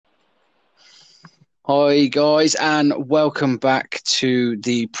Hi guys, and welcome back to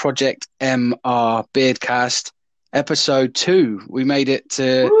the Project MR Beardcast, episode 2. We made it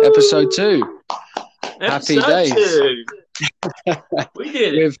to episode 2. Happy days. 2. We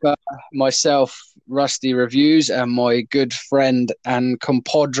did it. With myself, Rusty Reviews, and my good friend and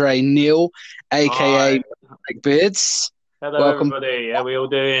compadre Neil, aka Black Beards. Hello, Welcome. everybody. How we all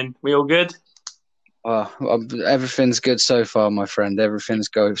doing? We all good? Everything's good so far, my friend. Everything's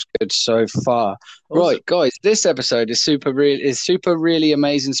good so far. Awesome. Right, guys, this episode is super really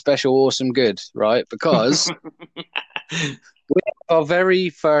amazing, special, awesome, good, right? Because we have our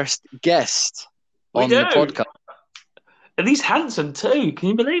very first guest on the podcast. And he's handsome too. Can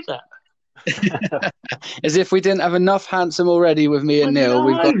you believe that? As if we didn't have enough handsome already with me and Neil,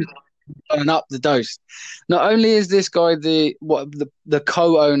 we've got to turn up the dose. Not only is this guy the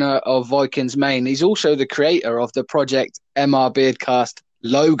co-owner of Vikings Main, he's also the creator of the Project MR Beardcast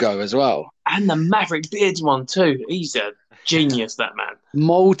logo as well. And the Maverick Beards one too. He's a genius, that man.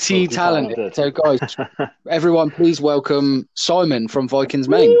 Multi-talented. So guys, everyone please welcome Simon from Vikings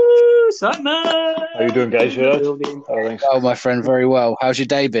Main. Woo, Simon! How you doing, guys? Oh, my friend, very well. How's your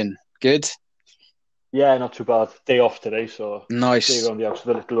day been? Good? Yeah, not too bad. Day off today, so nice. Stay around the house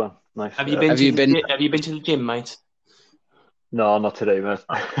with the little one. Nice. Have you been to the gym, mate? No, not today, mate.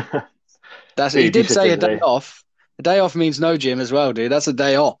 He did say a day off. A day off means no gym as well, dude. That's a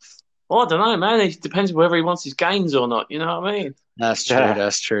day off. Well, I don't know, man. It depends whether he wants his gains or not. You know what I mean? That's true. Yeah.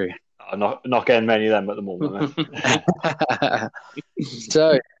 That's true. I'm not getting many of them at the moment.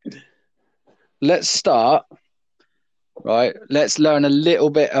 So, let's start. Right. Let's learn a little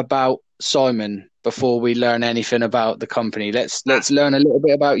bit about Simon before we learn anything about the company. Let's learn a little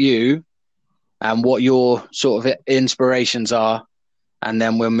bit about you and what your sort of inspirations are, and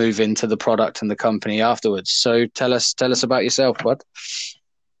then we'll move into the product and the company afterwards. So tell us about yourself, bud.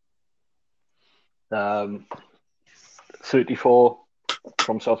 34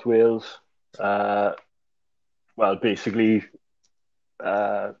 from South Wales. Well, basically,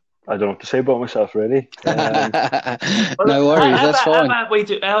 I don't know what to say about myself, really. No worries, that's fine.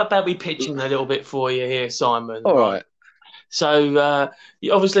 How about we pitch in a little bit for you here, Simon? All right. So,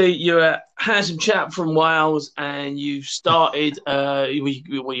 obviously, you're a handsome chap from Wales, and you've started,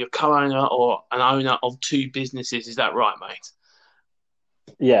 you're co-owner or an owner of 2 businesses. Is that right, mate?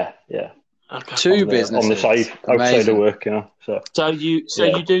 Yeah. Okay. 2 businesses. On the side, outside of work, you know. So you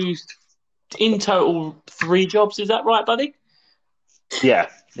do, in total, 3 jobs, is that right, buddy? Yeah.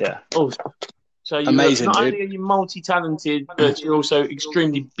 Oh, so amazing, not dude. only are you multi-talented, but you're also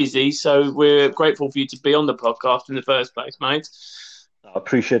extremely busy. So we're grateful for you to be on the podcast in the first place, mate. I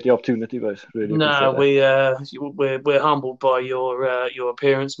appreciate the opportunity, guys. Really. No, we're humbled by your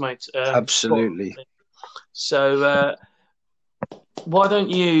appearance, mate. Absolutely. So why don't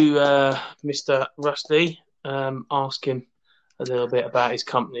you, Mr. Rusty, ask him a little bit about his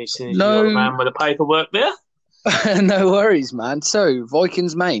company, since you're the man with the paperwork there. No worries, man. So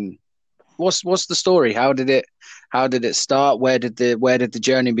Vikings Main, what's the story? How did it start? Where did the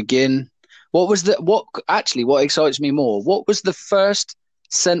journey begin? What excites me more? What was the first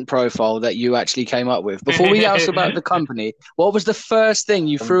scent profile that you actually came up with? Before we ask about the company, what was the first thing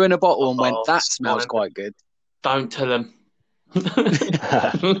you threw in a bottle and went, that smells quite good? Don't tell him. But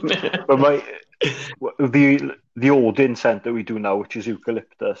the old scent that we do now, which is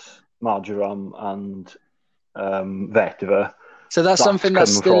eucalyptus, marjoram, and vetiver. So that's something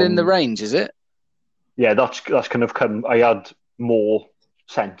that's still in the range, is it? Yeah, that's kind of come. I had more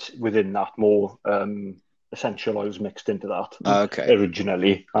scent within that, more essential oils mixed into that. Okay.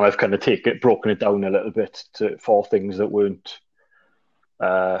 Originally, and I've kind of broken it down a little bit for things that weren't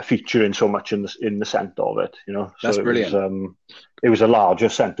featuring so much in the scent of it, you know. That's brilliant. It was a larger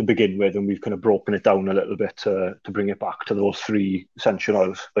scent to begin with, and we've kind of broken it down a little bit to bring it back to those 3 essential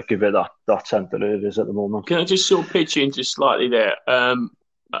oils that give it that scent that it is at the moment. Can I just sort of pitch in just slightly there?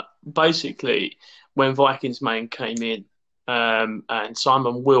 Basically, when Vikings Main came in, and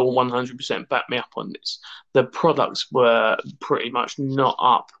Simon will 100% back me up on this, the products were pretty much not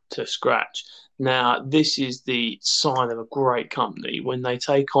up to scratch. Now, this is the sign of a great company when they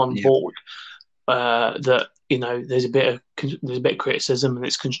take on board that, you know, there's a bit of criticism and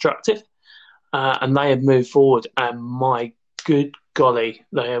it's constructive, and they have moved forward. And my good golly,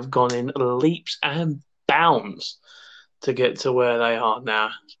 they have gone in leaps and bounds to get to where they are now.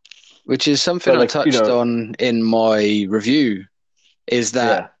 Which is something I touched on in my review. Is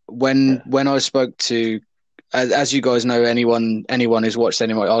that when I spoke to, as you guys know, anyone who's watched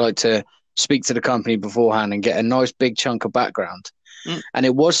anyway, I like to speak to the company beforehand and get a nice big chunk of background. And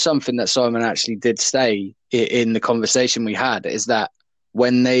it was something that Simon actually did say in the conversation we had, is that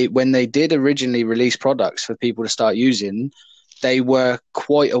when they did originally release products for people to start using, they were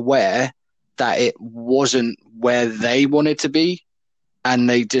quite aware that it wasn't where they wanted to be, and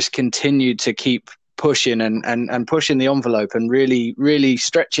they just continued to keep pushing and pushing the envelope and really, really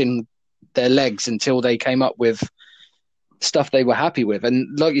stretching their legs until they came up with stuff they were happy with.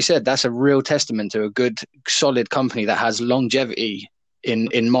 And like you said, that's a real testament to a good, solid company that has longevity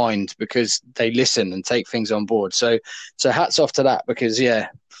in mind, because they listen and take things on board. So hats off to that, because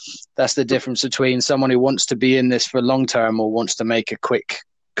that's the difference between someone who wants to be in this for long term or wants to make a quick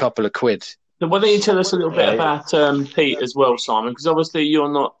couple of quid. Why don't you tell us a little bit about Pete as well, Simon? Because obviously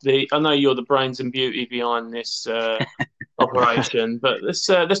you're not I know you're the brains and beauty behind this operation, but let's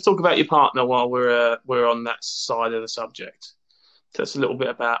talk about your partner while we're on that side of the subject. Tell us a little bit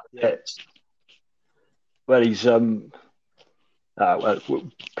about it. Well, he's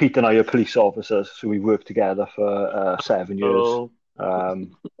Pete and I are police officers, so we worked together for 7 years. Oh. I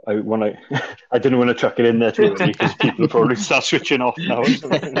didn't want to chuck it in there too early because people will probably start switching off now.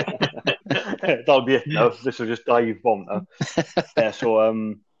 That'll be it now. This will just dive bomb now.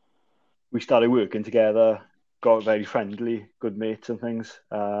 So we started working together, got very friendly, good mates and things.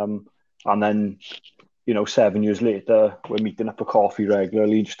 And then, 7 years later, we're meeting up for coffee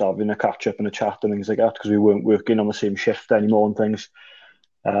regularly, just having a catch up and a chat and things like that, because we weren't working on the same shift anymore and things.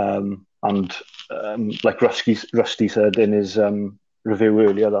 Like Rusty said in his review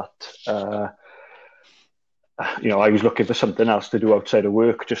earlier, that I was looking for something else to do outside of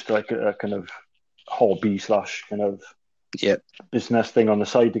work, just like a kind of hobby / kind of business thing on the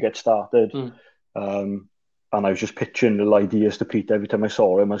side to get started. And I was just pitching little ideas to Pete every time I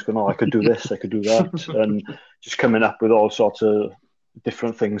saw him. I was going, I could do this, I could do that, and just coming up with all sorts of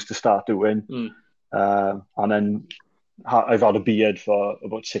different things to start doing. And then I've had a beard for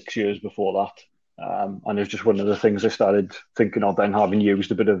about 6 years before that. And it was just one of the things I started thinking of then, having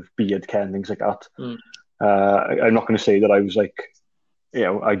used a bit of beard care and things like that. I'm not going to say that I was like,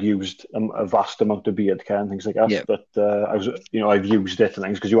 I'd used a vast amount of beard care and things like that, but I was, I've used it and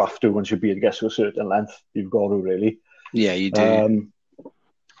things, because you have to, once your beard gets to a certain length, you've got to really. Yeah, you do.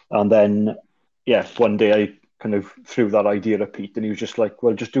 And then, one day I kind of threw that idea at Pete, and he was just like,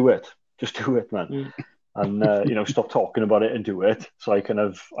 well, just do it, man. And, stop talking about it and do it. So I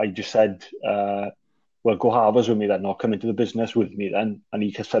just said, well, go halvers with me then, or come into the business with me then. And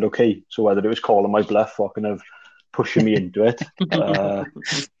he said, okay. So whether it was calling my bluff or kind of pushing me into it, but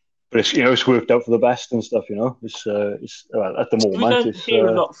it's worked out for the best and stuff. It's at the moment. We don't hear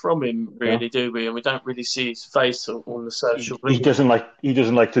a lot from him, really, do we? And we don't really see his face on the social media. He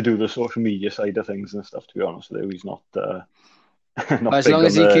doesn't like to do the social media side of things and stuff. To be honest with you, he's not. As long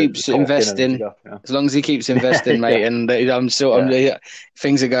as he keeps investing, mate, and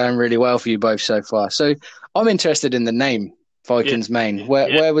things are going really well for you both so far. So I'm interested in the name Vikings Main. Where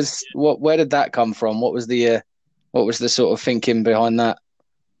did that come from? What was the sort of thinking behind that?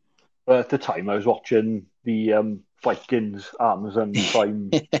 Well, at the time, I was watching the Vikings Amazon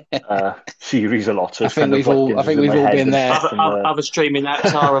Prime series a lot. So I think we've all been there. Other streaming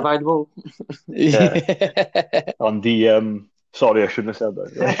apps are available. On the sorry, I shouldn't have said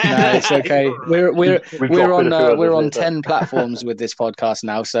that. No, it's okay. We're on 10 platforms with this podcast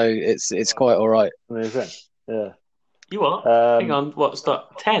now, so it's quite all right. Amazing. Yeah. You are? Hang on. What's that?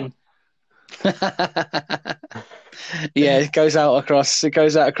 10. Yeah, it goes out across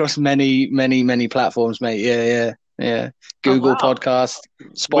many platforms, mate. Yeah. Google Podcast,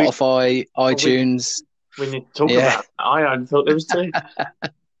 Spotify, iTunes. We need to talk about that. I only thought there was 2.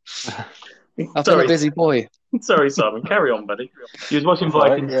 I've been a busy boy. Sorry, Simon. Carry on, buddy. You was watching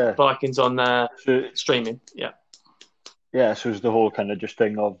Vikings on streaming. Yeah. Yeah, so it was the whole kind of just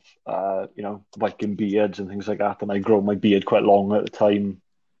thing of, Viking beards and things like that. And I grow my beard quite long at the time.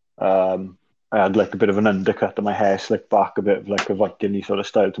 I had like a bit of an undercut and my hair slicked back, a bit of like a Viking-y sort of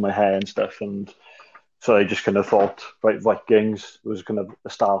style to my hair and stuff. And so I just kind of thought, right, Vikings was kind of the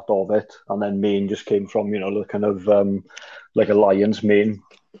start of it. And then Maine just came from, the kind of like a lion's mane.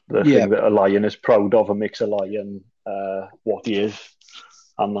 The thing that a lion is proud of and makes a lion what he is.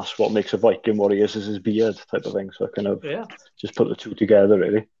 And that's what makes a Viking what he is his beard type of thing. So I kind of just put the two together,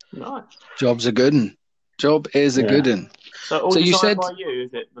 really. Nice. Job's a good one. Job is a good one. So you said by you,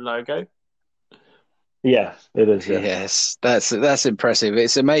 is it the logo? Yeah, it is. Yeah. Yes, that's impressive.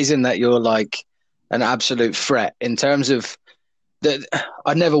 It's amazing that you're like an absolute threat in terms of that.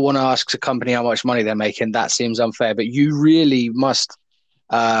 I never want to ask a company how much money they're making. That seems unfair, but you really must.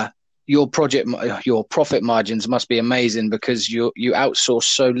 Your profit margins must be amazing because you outsource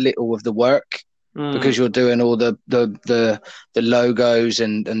so little of the work because you're doing all the logos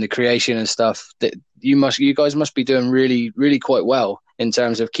and the creation and stuff. That you guys must be doing really, really quite well in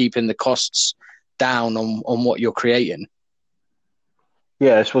terms of keeping the costs down on what you're creating.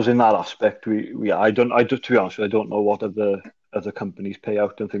 Yeah, I suppose in that aspect, to be honest, I don't know what other companies pay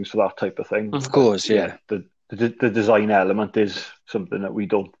out and things for that type of thing. Of course, yeah. The design element is something that we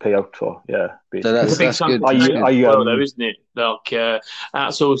don't pay out for. Yeah, so that's good. Though, isn't it? Like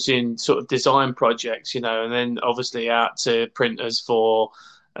outsourcing sort of design projects, and then obviously out to printers for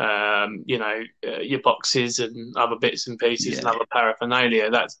your boxes and other bits and pieces and other paraphernalia.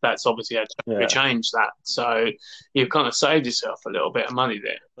 That's obviously had to change that. So you've kind of saved yourself a little bit of money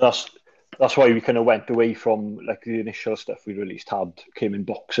there. That's why we kind of went away from like the initial stuff we released came in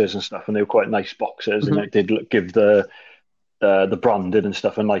boxes and stuff, and they were quite nice boxes, and it did give the branding and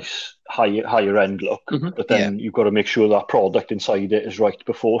stuff a nice higher end look. But then you've got to make sure that product inside it is right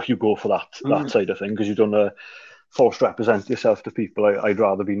before you go for that side of thing, because you don't want to false represent yourself to people. I'd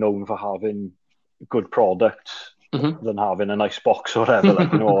rather be known for having good products than having a nice box or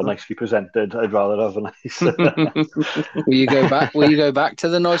whatever, all nicely presented. I'd rather have a nice. Will you go back to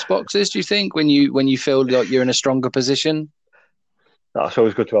the nice boxes? Do you think when you feel like you're in a stronger position? That's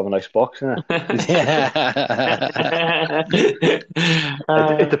always good to have a nice box, isn't it?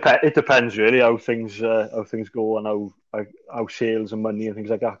 It depends really how things go and how sales and money and things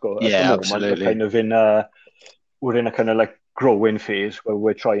like that go. Yeah, at the moment, absolutely. We're in a kind of like growing phase where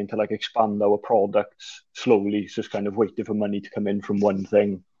we're trying to like expand our products slowly, just kind of waiting for money to come in from one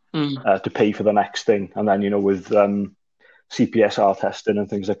thing to pay for the next thing. And then, with CPSR testing and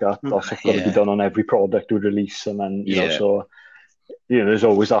things like that, that's got to be done on every product we release. And then, there's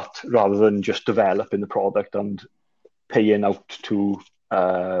always that, rather than just developing the product and paying out to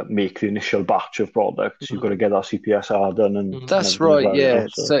make the initial batch of products, you've got to get that CPSR done. And that's right,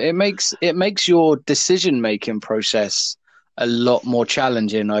 so it makes your decision-making process a lot more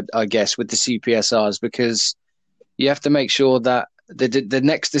challenging, I guess, with the CPSRs, because you have to make sure that the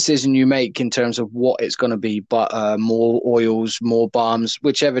next decision you make in terms of what it's going to be, butter, more oils, more balms,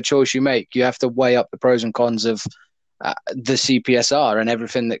 whichever choice you make, you have to weigh up the pros and cons of the CPSR and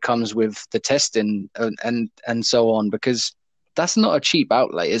everything that comes with the testing and so on, because that's not a cheap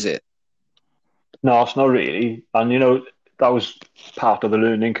outlay, is it? No, it's not really. And, that was part of the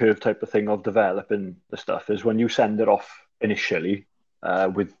learning curve type of thing of developing the stuff, is when you send it off initially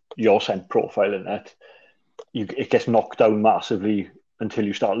with your scent profile in it, it gets knocked down massively until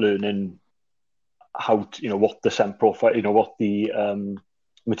you start learning how to, what the scent profile, what the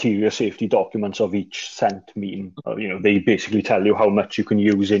material safety documents of each scent mean. They basically tell you how much you can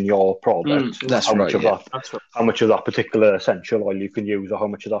use in your product. How much of that particular essential oil you can use, or how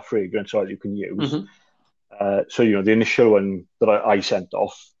much of that fragrance oil you can use. So the initial one that I sent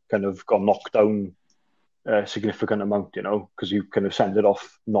off kind of got knocked down a significant amount, because you kind of send it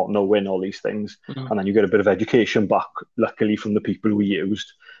off not knowing all these things, and then you get a bit of education back, luckily, from the people we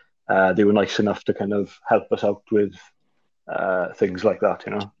used. They were nice enough to kind of help us out with things like that,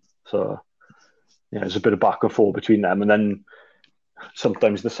 So there's a bit of back and forth between them, and then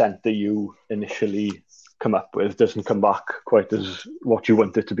sometimes the scent that you initially come up with doesn't come back quite as what you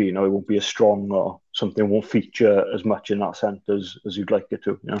want it to be. It won't be as strong, or something won't feature as much in that scent as you'd like it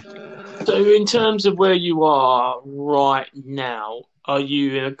to. So in terms of where you are right now, are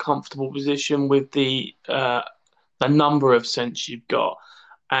you in a comfortable position with the number of scents you've got,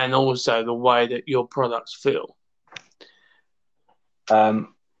 and also the way that your products feel?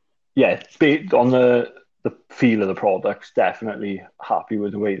 On the feel of the products, definitely happy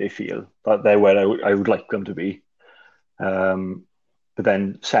with the way they feel. But they're where I would like them to be. But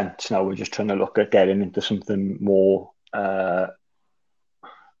then scents, now we're just trying to look at getting into something more, a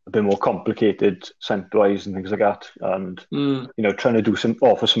bit more complicated scent-wise and things like that. And, trying to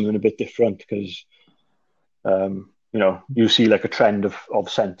offer something a bit different, because, you see like a trend of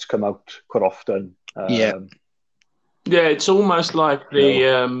scents come out quite often. Yeah, it's almost like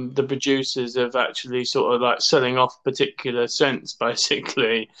the producers have actually sort of like selling off particular scents,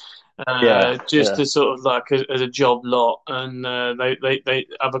 basically, to sort of like as a job lot, and they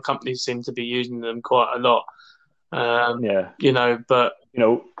other companies seem to be using them quite a lot. But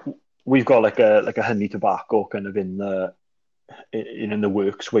we've got like a honey tobacco kind of in the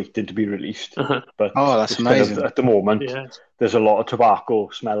works, waiting to be released. But that's amazing. Kind of, at the moment, there's a lot of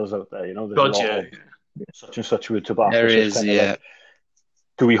tobacco smells out there. There's a lot of such and such with tobacco. There is, like,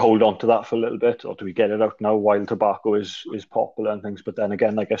 do we hold on to that for a little bit, or do we get it out now while tobacco is popular and things? But then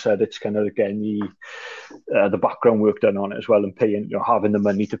again, like I said, it's kind of getting the background work done on it as well, and paying, having the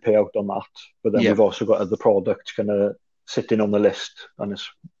money to pay out on that. But then we've also got other products kind of sitting on the list, and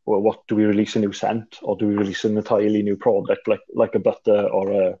it's, well, what do we release a new scent, or do we release an entirely new product like a butter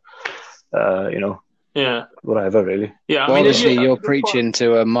or Yeah. whatever, really. Yeah. I Well, mean, obviously, yeah, you're preaching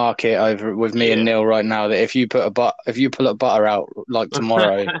to a market over with me and Neil right now that if you pull a butter out like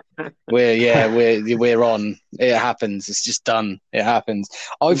tomorrow, we're on. It happens. It's just done. It happens.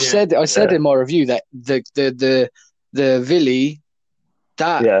 I said in my review that the Villi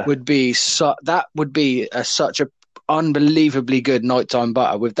would be such a unbelievably good nighttime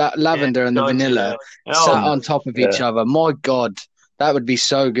butter with that lavender and the vanilla sat on top of each other. My God, that would be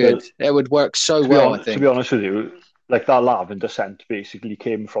so good. It would work so well. I think. To be honest with you, like that lavender scent basically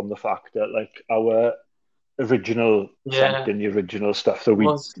came from the fact that like our original scent in the original stuff that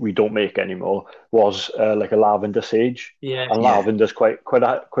we don't make anymore was like a lavender sage. And lavender's quite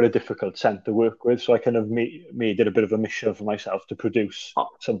a difficult scent to work with, so I kind of made it a bit of a mission for myself to produce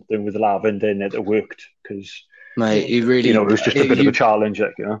something with lavender in it that worked, because mate, it was just a bit of a challenge,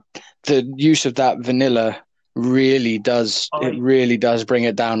 like, the use of that vanilla really does bring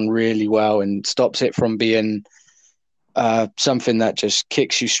it down really well and stops it from being something that just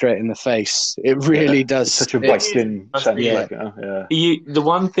kicks you straight in the face. It really does. Such a biting scent. The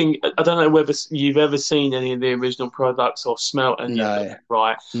one thing, I don't know whether you've ever seen any of the original products or smelt any of them,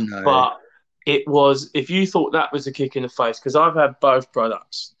 right? No. But it was, if you thought that was a kick in the face, because I've had both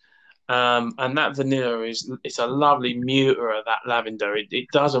products, and that vanilla it's a lovely muter of that lavender. It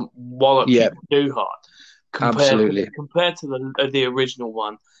doesn't wallop people too hard compared to the original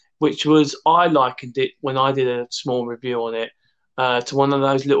one, which was, I likened it when I did a small review on it to one of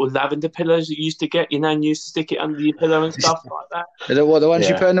those little lavender pillows you used to get, and you used to stick it under your pillow and stuff like that. The ones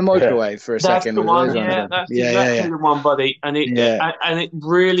you put in the microwave for a second? That's the one, that's exactly the one, buddy. And it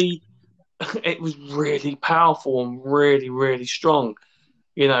really, it was really powerful and really, really strong,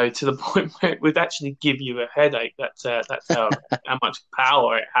 to the point where it would actually give you a headache. That's how much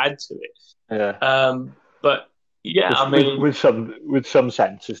power it had to it. Yeah. But yeah, I mean, with some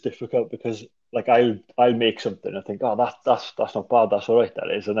scents, it's difficult because, like, I'll make something and think, oh, that's not bad, that's all right, that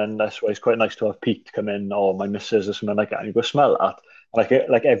is, and then that's why it's quite nice to have Pete come in or my missus or something like that, and you go smell that, like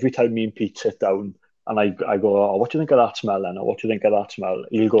every time me and Pete sit down and I go, oh, what do you think of that smell, then? Or what do you think of that smell?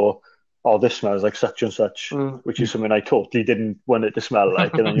 He'll go, oh, this smells like such and such, which is something I totally didn't want it to smell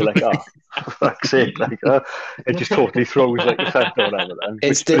like, and then you're like, oh, for fuck's sake, like, it just totally throws like the scent or whatever. Then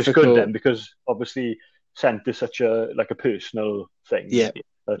it's difficult. It's good then, because obviously scent is such a personal thing. Yeah.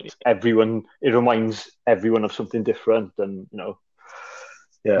 That it reminds everyone of something different, and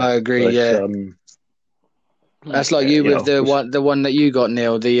I agree. That's like you with the one that you got,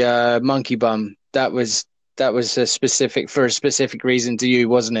 Neil, the monkey bum. That was for a specific reason to you,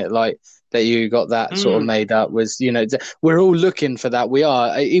 wasn't it? Like that you got that sort of made up was, we're all looking for that. We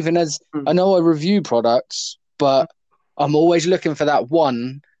are, even as I know I review products, but I'm always looking for that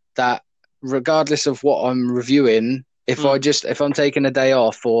one that, regardless of what I'm reviewing, if I'm taking a day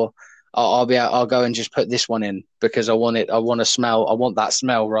off, or I'll go and just put this one in because I want that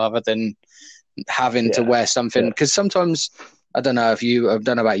smell rather than having to wear something. Because sometimes, I don't know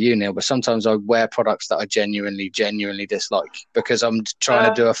about you, Neil, but sometimes I wear products that I genuinely dislike because I'm trying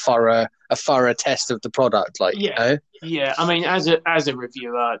to do a thorough test of the product. Like, Yeah, I mean, as a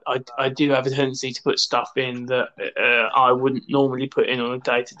reviewer, I do have a tendency to put stuff in that I wouldn't normally put in on a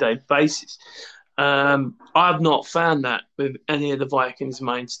day-to-day basis. I've not found that with any of the Vikings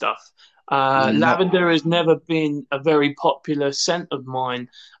main stuff. Lavender has never been a very popular scent of mine.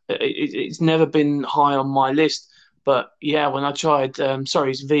 It's never been high on my list. But yeah, when I tried,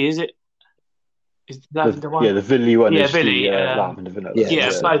 it's V, is it? Is lavender one? Yeah, the Villi one is Villi, the lavender vanilla.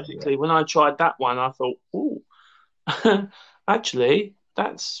 Basically, when I tried that one, I thought, ooh, actually,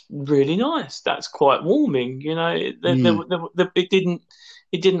 that's really nice. That's quite warming. It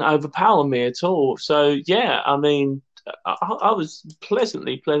didn't overpower me at all. So yeah, I mean, I was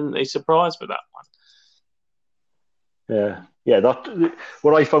pleasantly surprised with that one. Yeah. That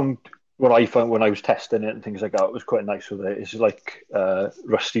what I found when I was testing it and things like that was quite nice with it. It's like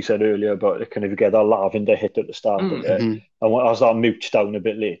Rusty said earlier about kind of, you get that lavender hit at the start of it, and as that moots down a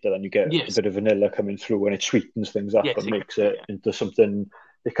bit later, then you get a bit of vanilla coming through, and it sweetens things up and makes it into something.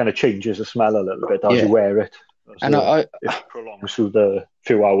 It kind of changes the smell a little bit as you wear it. So and it prolongs through the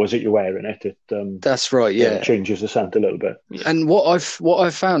few hours that you're wearing it. That's right. Yeah, it changes the scent a little bit. And what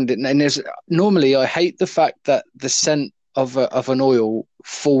I've found, and is normally I hate the fact that the scent of an oil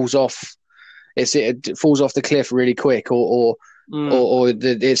falls off. It falls off the cliff really quick, or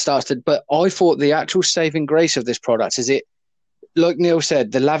it starts to. But I thought the actual saving grace of this product is it, like Neil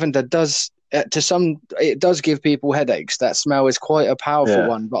said, the lavender does it does give people headaches. That smell is quite a powerful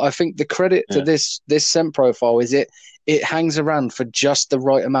one. But I think the credit to this scent profile is it hangs around for just the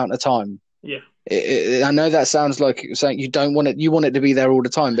right amount of time. Yeah. I know that sounds like saying you don't want it. You want it to be there all the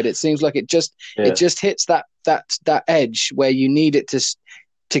time, but it seems like it just hits that edge where you need it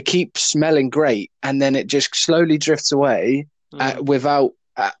to keep smelling great, and then it just slowly drifts away without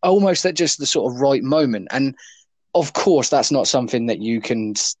almost at just the sort of right moment. And of course, that's not something that you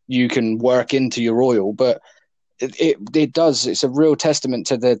can work into your oil, but it does. It's a real testament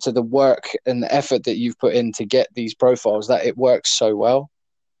to the work and the effort that you've put in to get these profiles that it works so well.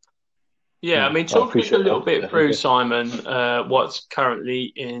 Yeah, I mean, talk us a little bit through, Simon, what's currently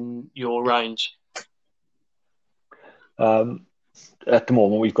in your range. At the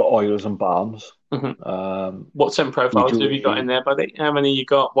moment, we've got oils and balms. Mm-hmm. What scent profiles have you got in there, buddy? How many you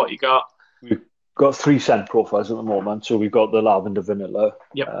got? What you got? We've got 3 scent profiles at the moment. So we've got the lavender vanilla,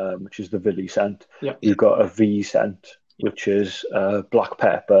 which is the Villi scent. Yep. We've got a V scent, which is black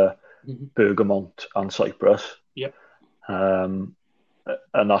pepper, bergamot, and cypress. Yep. And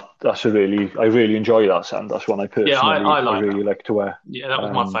that's I really enjoy that scent. That's one I personally I really like to wear. Yeah, that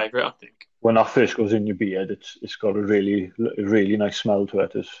was my favourite, I think. When that first goes in your beard, it's got a really nice smell to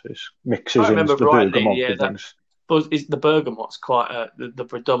it. It mixes in the bergamot and things. The bergamot's quite the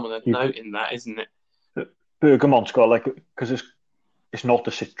predominant note in that, isn't it? Bergamot's got because it's not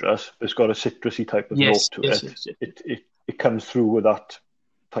a citrus, but it's got a citrusy type of note to it. Yes. It comes through with that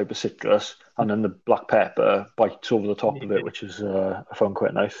type of citrus, and then the black pepper bites over the top of it, which is I found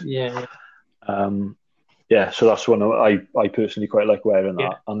quite nice. Yeah. So that's one I personally quite like wearing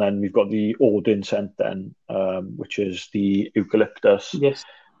that. And then we've got the Odin scent then, which is the eucalyptus,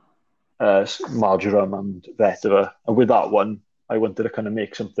 marjoram and vetiver. And with that one, I wanted to kind of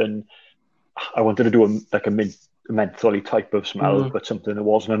make something. I wanted to do a mentholy type of smell, but something that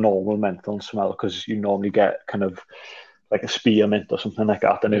wasn't a normal menthol smell, because you normally get kind of like a spearmint or something like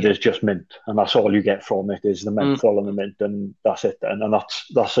that, and it is just mint, and that's all you get from it is the menthol and the mint, and that's it then, and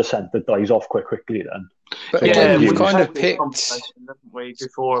that's a scent that dies off quite quickly then. But again, we've kind of picked, haven't we,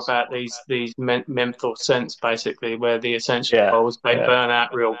 before about these menthol scents, basically, where the essential oils they burn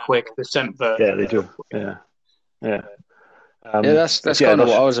out real quick. The scent burn. Yeah, they do. Yeah. That's kind of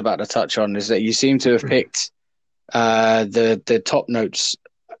what I was about to touch on. Is that you seem to have picked the top notes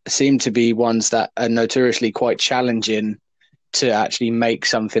seem to be ones that are notoriously quite challenging to actually make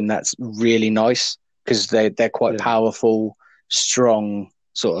something that's really nice, because they're quite powerful, strong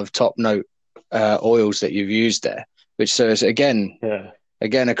sort of top note oils that you've used there. Which is again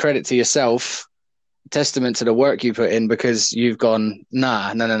a credit to yourself, testament to the work you put in, because you've gone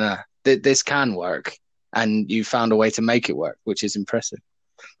no, this can work, and you found a way to make it work, which is impressive.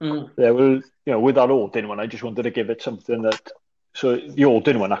 Yeah, well, with that Odin one, I just wanted to give it something that. So the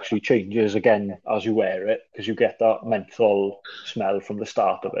Odin one actually changes again as you wear it, because you get that menthol smell from the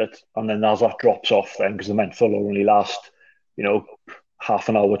start of it, and then as that drops off, then because the menthol will only last, half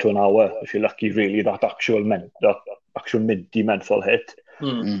an hour to an hour if you're lucky, really, that actual minty menthol hit.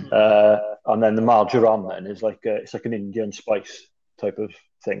 And then the marjoram then is it's like an Indian spice type of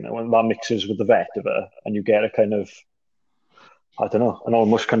thing. And when that mixes with the vetiver, and you get a kind of, I don't know, an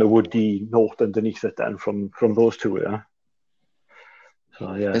almost kind of woody note underneath it then from those two. Yeah.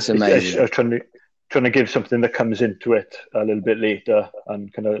 So yeah, it's amazing. I'm trying to give something that comes into it a little bit later,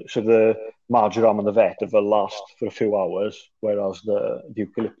 and kind of, so the marjoram and the vetiver last for a few hours, whereas the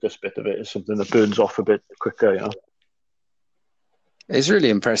eucalyptus bit of it is something that burns off a bit quicker. It's really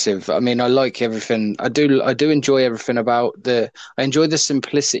impressive. I mean, I like everything. I do enjoy everything about I enjoy the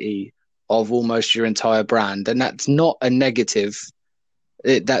simplicity of almost your entire brand, and that's not a negative.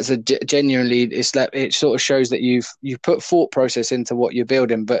 That's a genuinely. It's like it sort of shows that you've put thought process into what you're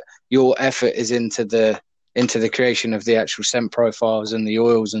building, but your effort is into the creation of the actual scent profiles and the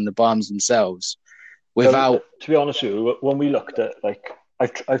oils and the balms themselves. Without, to be honest with you, when we looked at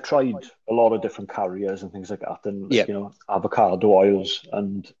I've tried a lot of different carriers and things like that, and avocado oils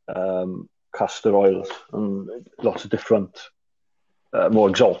and castor oils and lots of different more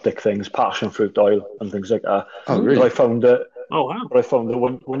exotic things, passion fruit oil and things like that. Oh, really? But I found that. Oh, wow. But I found that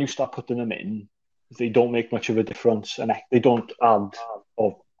when you start putting them in, they don't make much of a difference, and they don't add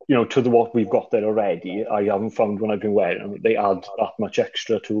to what we've got there already. I haven't found when I've been wearing them they add that much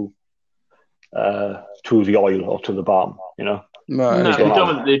extra to the oil or to the balm. No,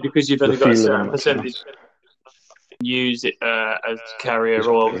 predominantly because you've only got a certain percentage. Use it as carrier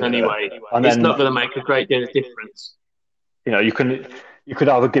oils anyway. And it's not going to make a great deal of difference. You could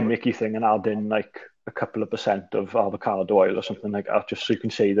have a gimmicky thing and add in a couple of % of avocado oil or something like that, just so you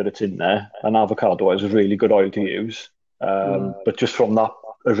can say that it's in there. And avocado oil is a really good oil to use. But just from that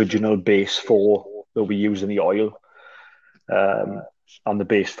original base 4 that we use in the oil, and the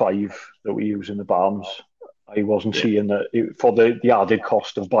base 5 that we use in the balms, I wasn't seeing that for the added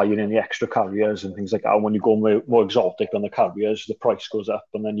cost of buying in the extra carriers and things like that. When you go more exotic on the carriers, the price goes up,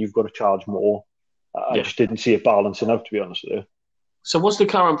 and then you've got to charge more. I just didn't see it balancing out, to be honest with you. So what's the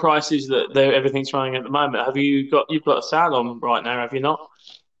current prices that everything's running at the moment? You've got a sale on right now, have you not?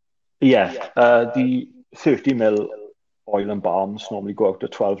 Yeah, the 30 ml oil and balms normally go out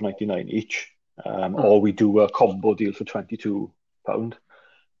at £12.99 each, or we do a combo deal for £22.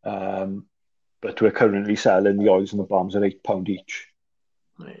 But we're currently selling the oils and the balms at £8 each.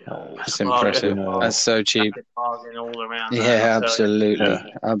 That's impressive. That's so cheap. All around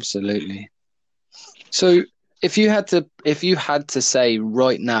absolutely. So if you had to say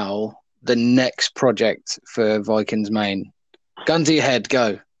right now the next project for Vikings Main, gun to your head,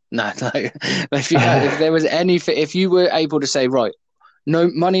 go. No. If you were able to say, right, no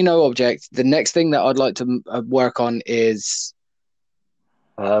money, no object, the next thing that I'd like to work on is.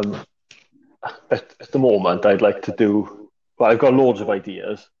 At the moment, I'd like to do. Well, I've got loads of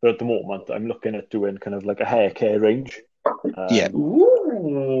ideas, but at the moment, I'm looking at doing kind of like a hair care range. Well,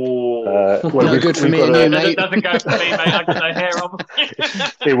 good for me and you, mate. It doesn't go for me, mate. I got no hair on.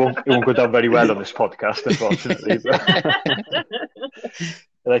 It won't go down very well on this podcast, unfortunately.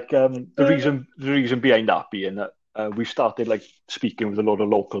 The reason behind that being that we started like speaking with a lot of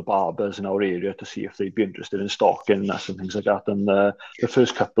local barbers in our area to see if they'd be interested in stocking us and things like that. And the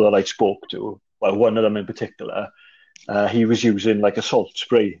first couple that I spoke to, well, one of them in particular, he was using like a salt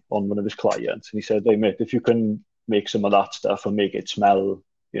spray on one of his clients, and he said, "Hey mate, if you can make some of that stuff and make it smell,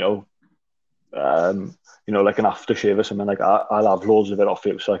 like an aftershave or something like that, I'll have loads of it off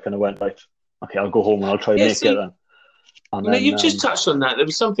you." So I kind of went like, "Okay, I'll go home and I'll try and make it then." And you've just touched on that. There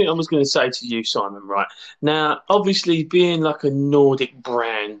was something I was going to say to you, Simon, right? Now, obviously, being like a Nordic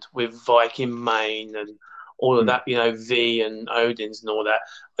brand with Viking Mane and all of that, V and Odin's and all that,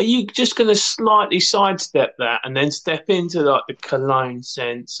 are you just going to slightly sidestep that and then step into like the cologne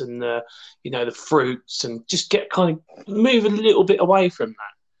scents and the fruits and just move a little bit away from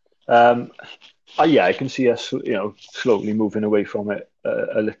that? I can see us, slowly moving away from it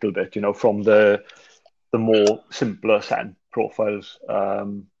a little bit, from the more simpler scent profiles,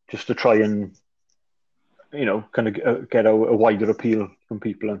 just to try and, kind of get a wider appeal from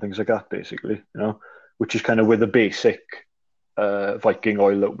people and things like that, basically, which is kind of with the basic Viking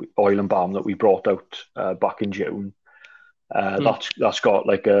oil and balm that we brought out back in June. That's got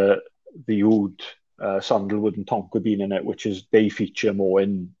like the oud, sandalwood and tonka bean in it, which is they feature more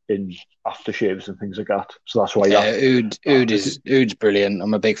in aftershaves and things like that. So that's why oud's brilliant.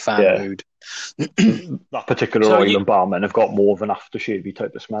 I'm a big fan of oud. That particular oil and balm and have got more of an aftershave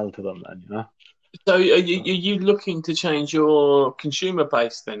type of smell to them then, So are you looking to change your consumer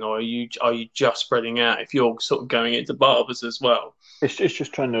base then, or are you just spreading out if you're sort of going into barbers as well? It's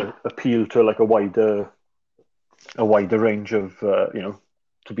just trying to appeal to like a wider range of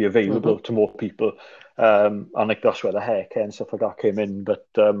to be available to more people, and like that's where the hair care and stuff like that came in. But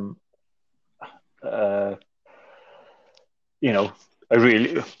I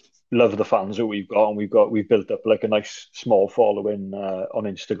really love the fans that we've got, and we've built up like a nice small following on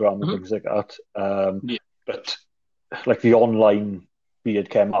Instagram and things like that. But like the online beard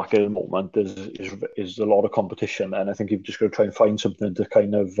care market at the moment is a lot of competition, and I think you've just got to try and find something to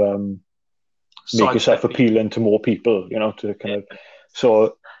kind of make yourself appealing to more people, to kind of.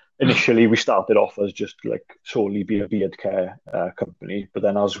 So initially we started off as just like solely be a beard care company, but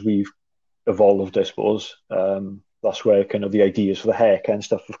then as we've evolved, I suppose, that's where kind of the ideas for the hair care and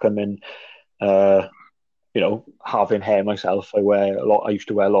stuff have come in. Having hair myself, I used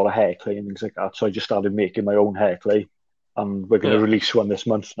to wear a lot of hair clay and things like that. So I just started making my own hair clay, and we're going to release one this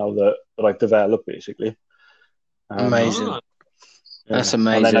month now that I've developed, basically. Amazing. That's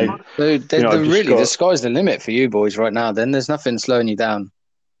amazing. The sky's the limit for you boys right now. Then there's nothing slowing you down.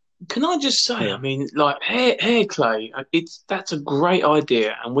 Can I just say, I mean, like hair clay, that's a great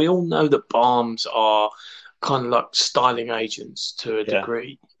idea, and we all know that balms are kind of like styling agents to a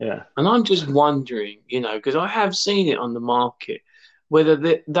degree. Yeah. And I'm just wondering, because I have seen it on the market, whether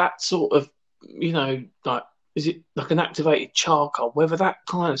that sort of, like, is it like an activated charcoal, whether that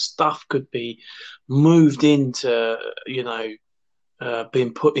kind of stuff could be moved into,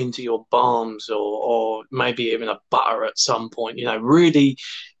 being put into your balms or maybe even a butter at some point, really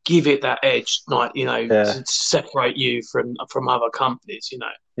give it that edge, like, to separate you from other companies,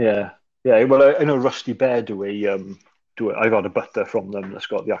 Yeah. Yeah, well, I know Rusty Bear do it. I've got a butter from them that's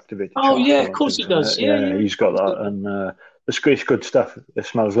got the activated. Oh yeah, of course he does. Yeah, he's got that, and it's great, good stuff. It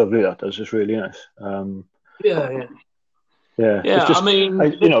smells lovely. That does. It's really nice. Yeah. Just, I mean,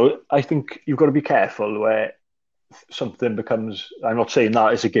 I think you've got to be careful where something becomes. I'm not saying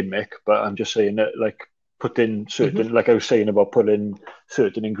that is a gimmick, but I'm just saying that like put in certain, like I was saying about putting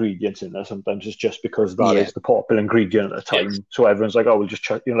certain ingredients in there. Sometimes it's just because that is the popular ingredient at the time. Yes. So everyone's like, oh, we'll just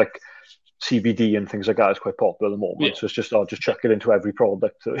chuck, like CBD and things like that is quite popular at the moment. Yeah. So it's just, I'll just chuck it into every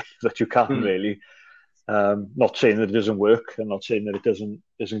product that you can really. Not saying that it doesn't work, and not saying that it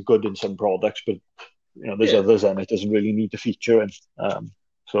isn't good in some products, but there's others, and it doesn't really need to feature. And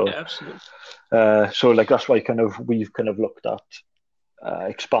absolutely. So like that's why we've kind of looked at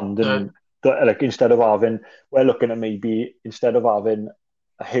expanding. Like we're looking at maybe instead of having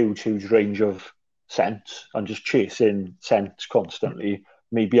a huge range of scents and just chasing scents constantly,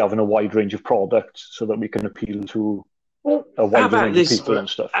 maybe having a wide range of products so that we can appeal to a wide range of people and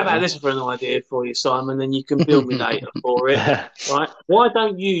stuff. How about this for an idea for you, Simon? Then you can build me data for it, right? Why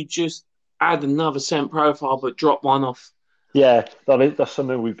don't you just add another scent profile but drop one off? Yeah, that's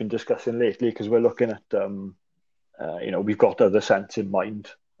something we've been discussing lately because we're looking at we've got other scents in mind.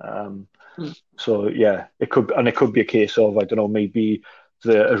 So yeah, it could be a case of, I don't know, maybe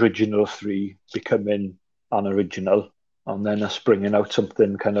the original 3 becoming an original, and then us bringing out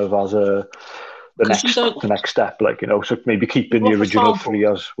something kind of as the next step, like so maybe keeping the original 3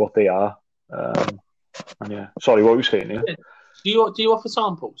 as what they are. Sorry, what were you saying? Yeah. Do you offer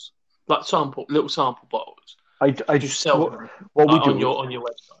samples, like little sample bottles? I just sell them on your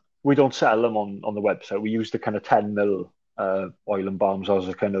website. We don't sell them on the website. We use the kind of 10 ml oil and balms as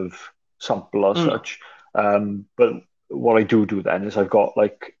a kind of sample as such. But what I do then is I've got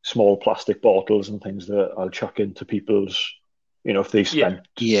like small plastic bottles and things that I'll chuck into people's, if they spent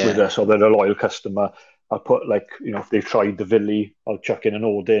with us or they're a loyal customer, I'll put like, if they've tried the Villi, I'll chuck in an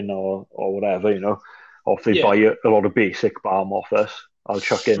Odin or whatever, or if they buy a lot of basic balm off us, I'll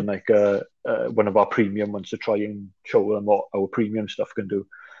chuck in like one of our premium ones to try and show them what our premium stuff can do.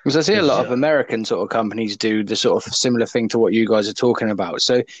 Because I see a lot of American sort of companies do the sort of similar thing to what you guys are talking about.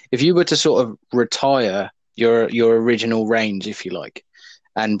 So if you were to sort of retire your original range, if you like,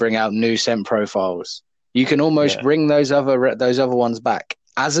 and bring out new scent profiles, you can almost bring those other ones back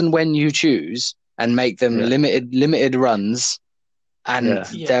as and when you choose and make them limited runs, and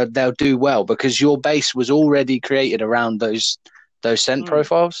they'll do well because your base was already created around those scent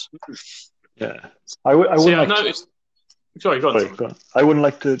profiles. Yeah, I wouldn't noticed. Sorry, go on. I wouldn't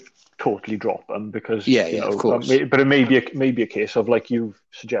like to totally drop them because of course. But it may be a case of, like you've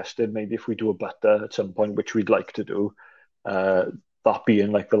suggested, maybe if we do a butter at some point, which we'd like to do, that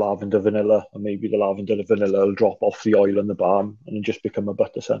being like the lavender vanilla, and maybe the lavender vanilla will drop off the oil and the balm and then just become a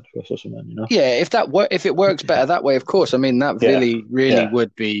butter scent for us or something. Yeah, if it works better that way, of course. I mean, that really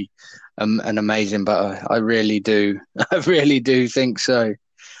would be an amazing butter. I really do think so.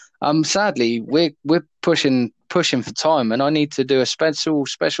 Sadly, we're pushing for time, and I need to do a special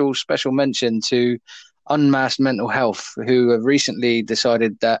mention to Unmasked Mental Health, who have recently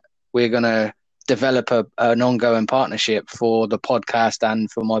decided that we're going to develop an ongoing partnership for the podcast and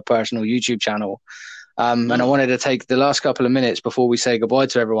for my personal YouTube channel. And I wanted to take the last couple of minutes before we say goodbye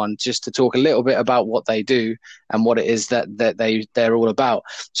to everyone just to talk a little bit about what they do and what it is that they're all about.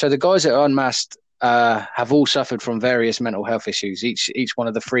 So the guys at Unmasked have all suffered from various mental health issues. Each one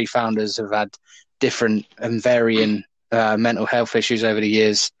of the 3 founders have had different and varying mental health issues over the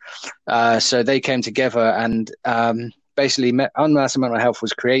years. So they came together and basically Unmasked Mental Health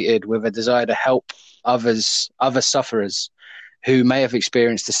was created with a desire to help other sufferers who may have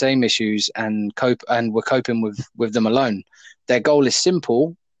experienced the same issues and were coping with them alone. Their goal is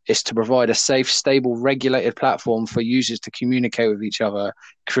simple. Is to provide a safe, stable, regulated platform for users to communicate with each other,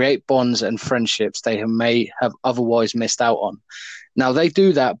 create bonds and friendships they may have otherwise missed out on. Now, they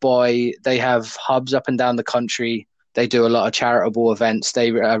do that they have hubs up and down the country. They do a lot of charitable events.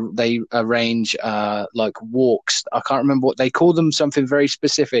 They arrange like walks. I can't remember what they call them, something very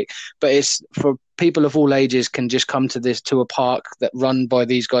specific, but it's for people of all ages can just come to a park that run by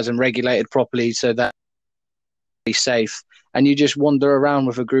these guys and regulated properly so that be safe. And you just wander around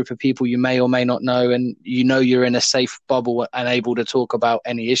with a group of people you may or may not know, and you're in a safe bubble and able to talk about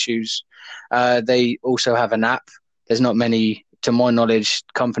any issues. They also have an app. There's not many, to my knowledge,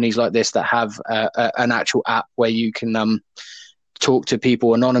 companies like this that have an actual app where you can talk to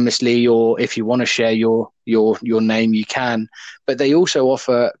people anonymously, or if you want to share your name, you can. But they also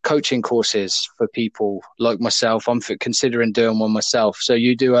offer coaching courses for people like myself. I'm considering doing one myself. So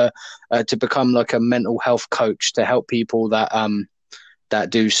you do to become like a mental health coach to help people that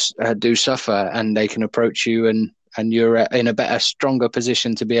do suffer, and they can approach you, and you're in a better, stronger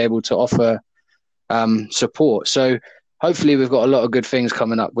position to be able to offer support. So hopefully we've got a lot of good things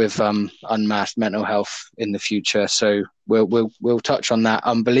coming up with Unmasked Mental Health in the future. So we'll touch on that.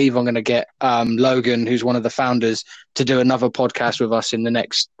 I believe I'm going to get Logan, who's one of the founders, to do another podcast with us in the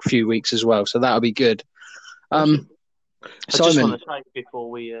next few weeks as well. So that'll be good. Awesome. I just Simon, want to say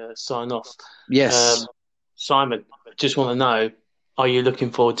before we sign off, yes. Simon, just want to know, are you looking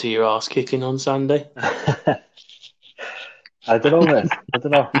forward to your ass kicking on Sunday? I don't know, mate. I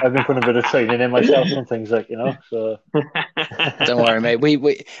don't know. I've been putting a bit of training in myself and things like, so Don't worry, mate.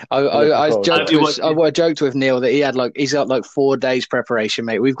 looking I forward to joked it. I joked with Neil that he's got like 4 days preparation,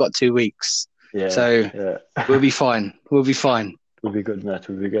 mate. We've got 2 weeks, so we'll be fine. We'll be fine. We'll be good, mate.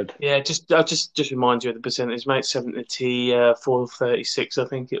 We'll be good. Yeah, I'll just remind you of the percentage, mate. 74-36, I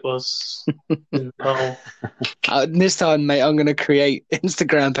think it was. In the poll. This time, mate, I'm going to create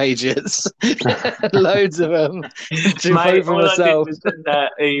Instagram pages, loads of them, to Mate, vote for all myself. I did was send out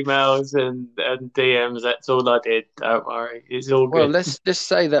emails and DMs. That's all I did. Don't worry, it's all good. Well, let's just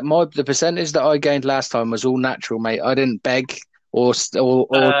say that the percentage that I gained last time was all natural, mate. I didn't beg or post on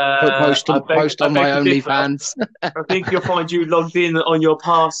my OnlyFans. I think you'll find you logged in on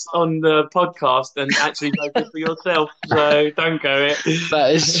the podcast and actually voted for yourself. So don't go it.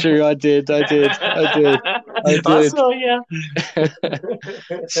 That is true. I did. I saw you.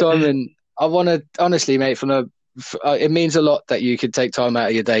 Simon, I want to honestly, mate. It means a lot that you could take time out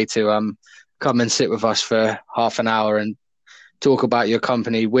of your day to come and sit with us for half an hour and talk about your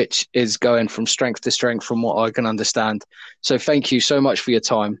company, which is going from strength to strength, from what I can understand. So, thank you so much for your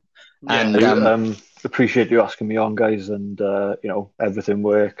time. Yeah, and appreciate you asking me on, guys, and everything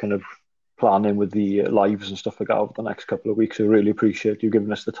we're kind of planning with the lives and stuff like that over the next couple of weeks. I really appreciate you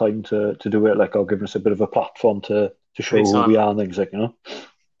giving us the time to do it, or giving us a bit of a platform to show who we are and things like.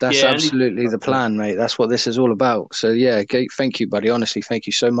 That's absolutely the plan, mate. That's what this is all about. So yeah, thank you, buddy. Honestly, thank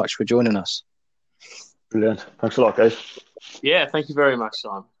you so much for joining us. Brilliant. Thanks a lot, guys. Yeah, thank you very much,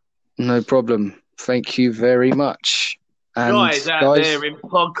 Simon. No problem. Thank you very much. And guys out there in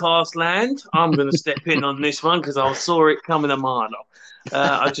podcast land, I'm going to step in on this one because I saw it coming a mile off.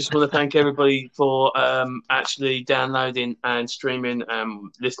 I just want to thank everybody for actually downloading and streaming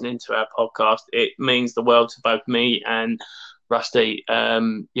and listening to our podcast. It means the world to both me and Rusty.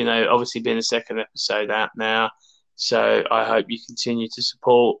 Obviously being the second episode out now. So I hope you continue to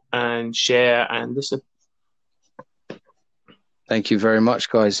support and share and listen. Thank you very much,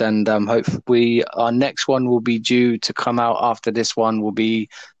 guys. And hopefully our next one will be due to come out after this one will be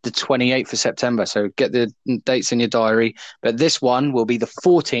the 28th of September. So get the dates in your diary. But this one will be the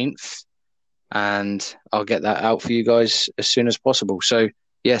 14th. And I'll get that out for you guys as soon as possible. So,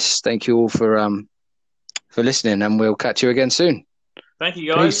 yes, thank you all for listening. And we'll catch you again soon. Thank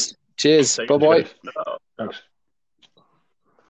you, guys. Peace. Cheers. Bye-bye. Thanks.